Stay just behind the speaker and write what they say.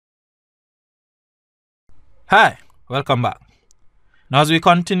Hi, welcome back. Now, as we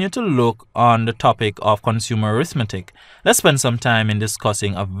continue to look on the topic of consumer arithmetic, let's spend some time in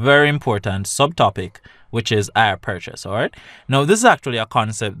discussing a very important subtopic, which is hire purchase. All right. Now, this is actually a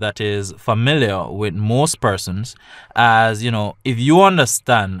concept that is familiar with most persons, as if you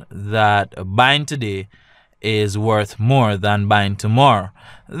understand that buying today is worth more than buying tomorrow,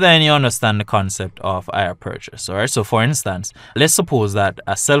 then you understand the concept of hire purchase. All right. So, for instance, let's suppose that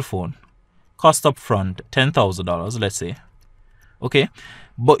a cell phone cost up front $10,000, let's say. Okay,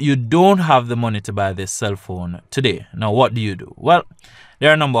 but you don't have the money to buy this cell phone today. Now, what do you do? Well,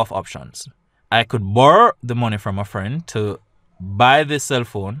 there are a number of options. I could borrow the money from a friend to buy this cell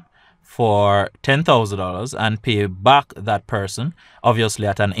phone for $10,000 and pay back that person, obviously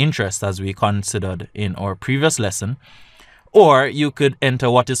at an interest, as we considered in our previous lesson. Or you could enter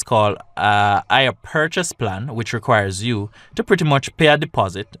what is called a hire purchase plan, which requires you to pretty much pay a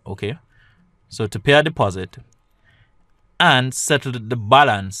deposit. Okay, so to pay a deposit and settle the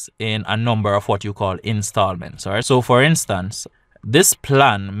balance in a number of what you call installments. All right. So for instance, this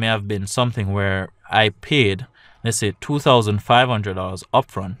plan may have been something where I paid, let's say, $2,500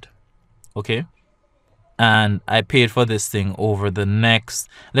 upfront. Okay. And I paid for this thing over the next,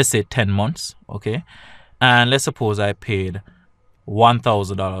 let's say, 10 months. Okay. And let's suppose I paid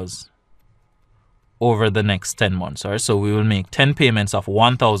 $1,000 over the next 10 months. All right. So we will make 10 payments of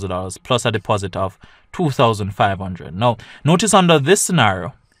 $1,000 plus a deposit of $2,500. Now, notice under this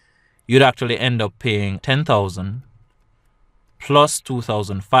scenario, you'd actually end up paying $10,000 plus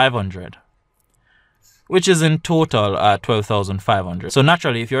 $2,500, which is in total $12,500. So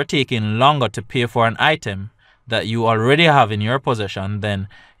naturally, if you're taking longer to pay for an item that you already have in your possession, then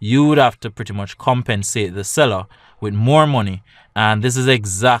you would have to pretty much compensate the seller with more money. And this is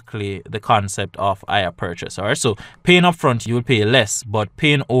exactly the concept of hire purchase. All right. So paying up front, you will pay less, but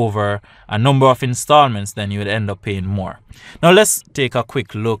paying over a number of installments, then you would end up paying more. Now let's take a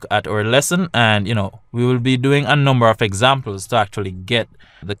quick look at our lesson, and we will be doing a number of examples to actually get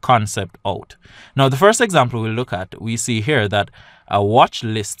the concept out. Now the first example we'll look at, we see here that a watch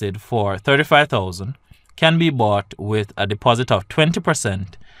listed for $35,000 can be bought with a deposit of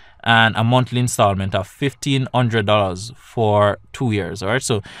 20% and a monthly installment of $1,500 for 2 years. All right.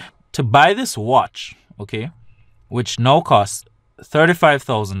 So to buy this watch, okay, which now costs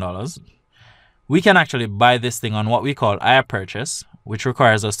 $35,000, we can actually buy this thing on what we call hire purchase, which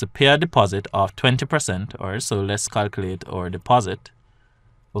requires us to pay a deposit of 20%. All right. So let's calculate our deposit.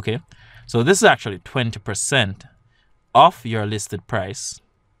 Okay. So this is actually 20% of your listed price.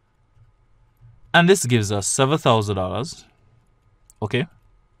 And this gives us $7,000. Okay.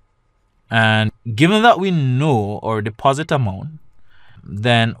 And given that we know our deposit amount,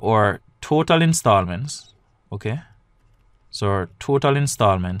 then our total installments, okay, so our total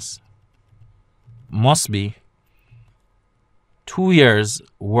installments must be 2 years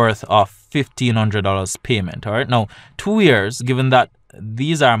worth of $1,500 payment. All right. Now, 2 years, given that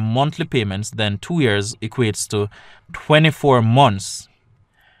these are monthly payments, then 2 years equates to 24 months.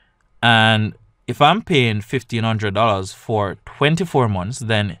 And if I'm paying $1,500 for 24 months,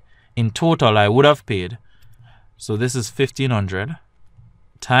 then in total, I would have paid, so this is 1,500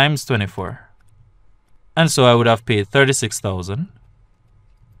 times 24. And so I would have paid $36,000.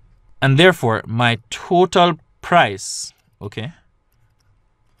 And therefore, my total price, okay,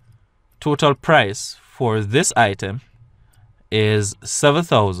 total price for this item is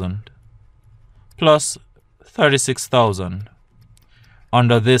 $7,000 plus $36,000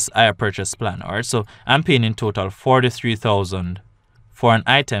 under this hire purchase plan. All right. So I'm paying in total $43,000 for an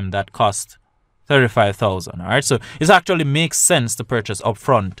item that costs $35,000. All right. So it actually makes sense to purchase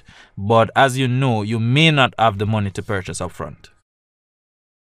upfront, but as you know, you may not have the money to purchase upfront.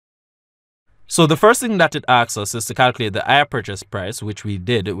 So the first thing that it asks us is to calculate the hire purchase price, which we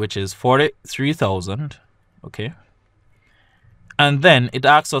did, which is $43,000. Okay. And then it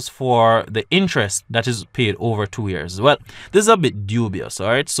asks us for the interest that is paid over 2 years. Well, this is a bit dubious. All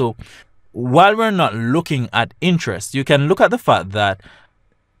right. So while we're not looking at interest, you can look at the fact that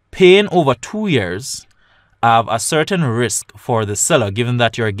paying over 2 years have a certain risk for the seller, given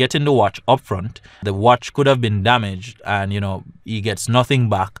that you're getting the watch upfront. The watch could have been damaged and, he gets nothing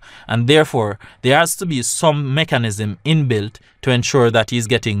back. And therefore, there has to be some mechanism inbuilt to ensure that he's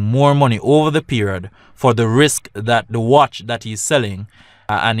getting more money over the period for the risk that the watch that he's selling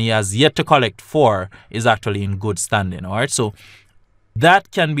and he has yet to collect for is actually in good standing. All right. So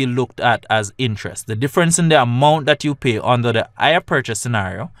that can be looked at as interest, the difference in the amount that you pay under the hire purchase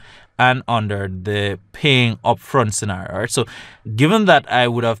scenario and under the paying upfront scenario. All right. So given that I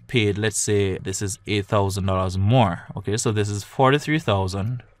would have paid, let's say this is $8,000 more. Okay. So this is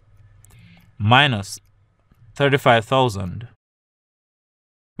 $43,000 minus $35,000,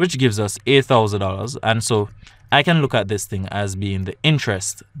 which gives us $8,000. And so I can look at this thing as being the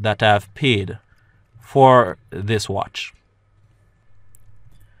interest that I've paid for this watch.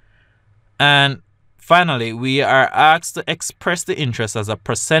 And finally, we are asked to express the interest as a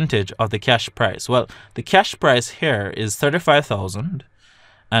percentage of the cash price. Well, the cash price here is $35,000,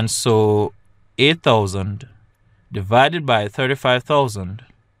 and so 8,000 divided by 35,000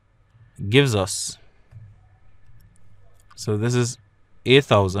 gives us, so this is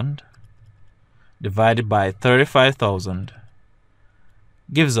 8,000 divided by 35,000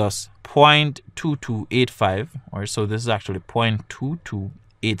 gives us 0.2285, or so this is actually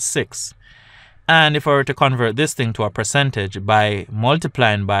 0.2286. And if I were to convert this thing to a percentage by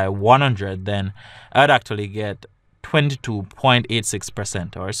multiplying by 100, then I'd actually get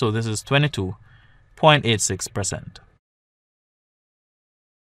 22.86%, or so this is 22.86%.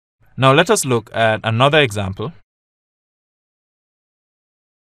 Now let us look at another example.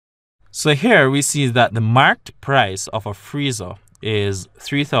 So here we see that the marked price of a freezer is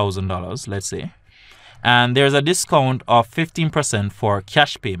 $3,000, let's say. And there's a discount of 15% for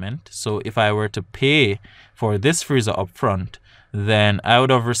cash payment. So if I were to pay for this freezer up front, then I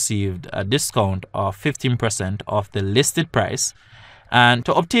would have received a discount of 15% of the listed price. And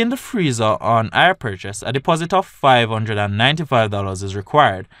to obtain the freezer on hire purchase, a deposit of $595 is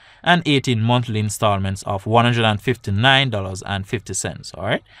required and 18 monthly installments of $159.50. All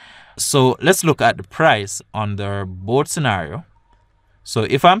right. So let's look at the price under both scenario. So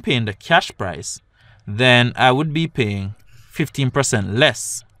if I'm paying the cash price, then I would be paying 15%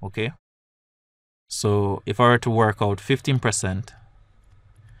 less, okay? So if I were to work out 15%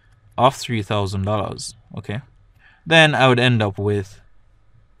 of $3,000, okay, then I would end up with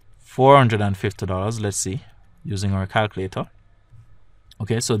 $450, let's see, using our calculator.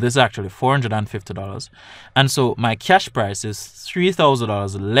 Okay, so this is actually $450. And so my cash price is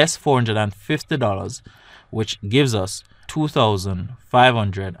 $3,000 less $450, which gives us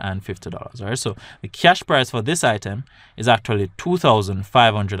 $2,550. All right, so the cash price for this item is actually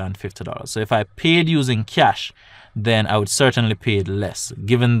 $2,550. So if I paid using cash, then I would certainly pay it less,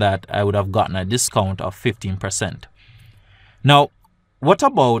 given that I would have gotten a discount of 15%. Now, what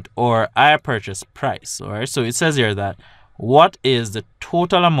about our hire purchase price? All right, so it says here that what is the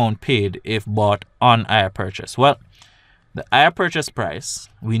total amount paid if bought on hire purchase? Well, the hire purchase price,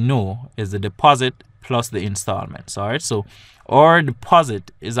 we know, is the deposit plus the installments. All right, so our deposit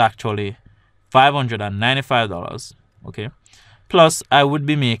is actually $595, okay, plus I would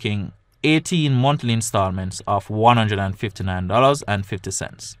be making 18 monthly installments of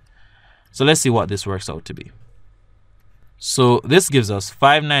 $159.50. So let's see what this works out to be. So this gives us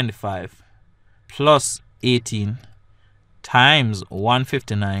 $595 plus 18 times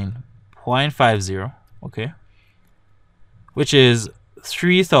 159.50, okay, which is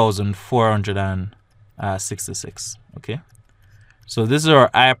 3,466, okay. So this is our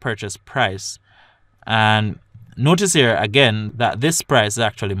hire purchase price, and notice here again that this price is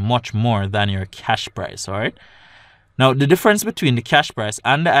actually much more than your cash price. All right, now the difference between the cash price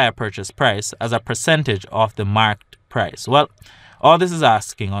and the hire purchase price as a percentage of the marked price, well, all this is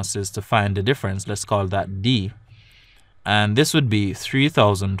asking us is to find the difference. Let's call that D, and this would be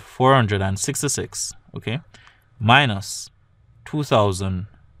 3,466, okay, minus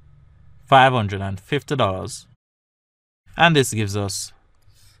 $2,550, and this gives us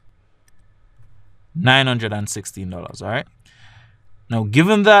 $916. All right, now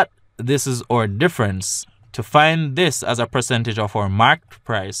given that this is our difference, to find this as a percentage of our marked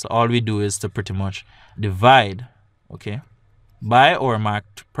price, all we do is to pretty much divide, okay, by our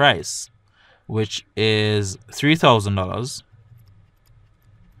marked price, which is $3,000,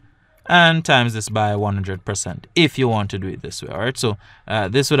 and times this by 100% if you want to do it this way. All right, so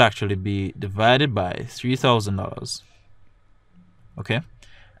this would actually be divided by $3,000, okay,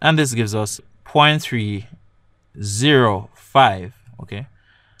 and this gives us 0.305, okay,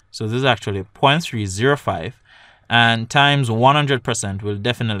 so this is actually 0.305, and times 100% will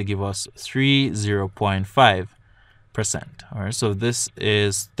definitely give us 30.5%. All right, so this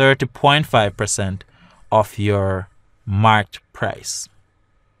is 30.5% of your marked price.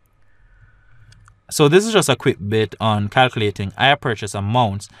 So this is just a quick bit on calculating hire purchase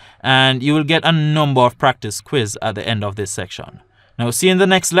amounts, and you will get a number of practice quiz at the end of this section. Now see you in the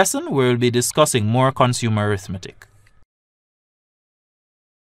next lesson where we'll be discussing more consumer arithmetic.